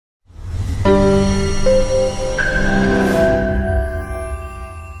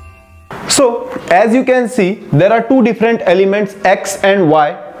So as you can see, there are two different elements, X and Y,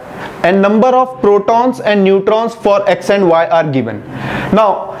 and number of protons and neutrons for X and Y are given.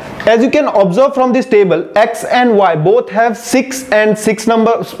 Now as you can observe from this table, X and Y both have 6 and 6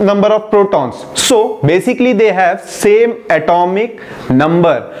 number of protons. So basically they have same atomic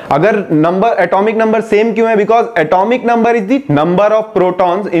number. अगर atomic number same क्यों है? Because atomic number is the number of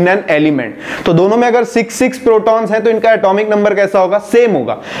protons in an element. तो दोनों में अगर 6 protons हैं तो इनका atomic number कैसा होगा? Same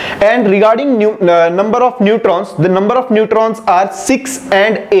होगा. And regarding number of neutrons, the number of neutrons are 6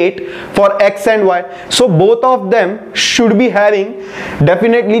 and 8 for X and Y. So both of them should be having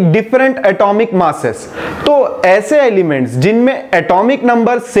definitely different atomic masses. तो ऐसे एलिमेंट्स जिनमें atomic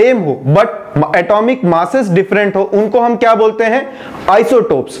number same हो but atomic masses different हो, उनको हम क्या बोलते हैं?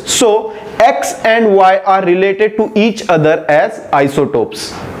 Isotopes. So X and Y are related to each other as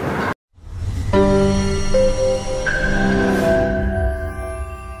isotopes.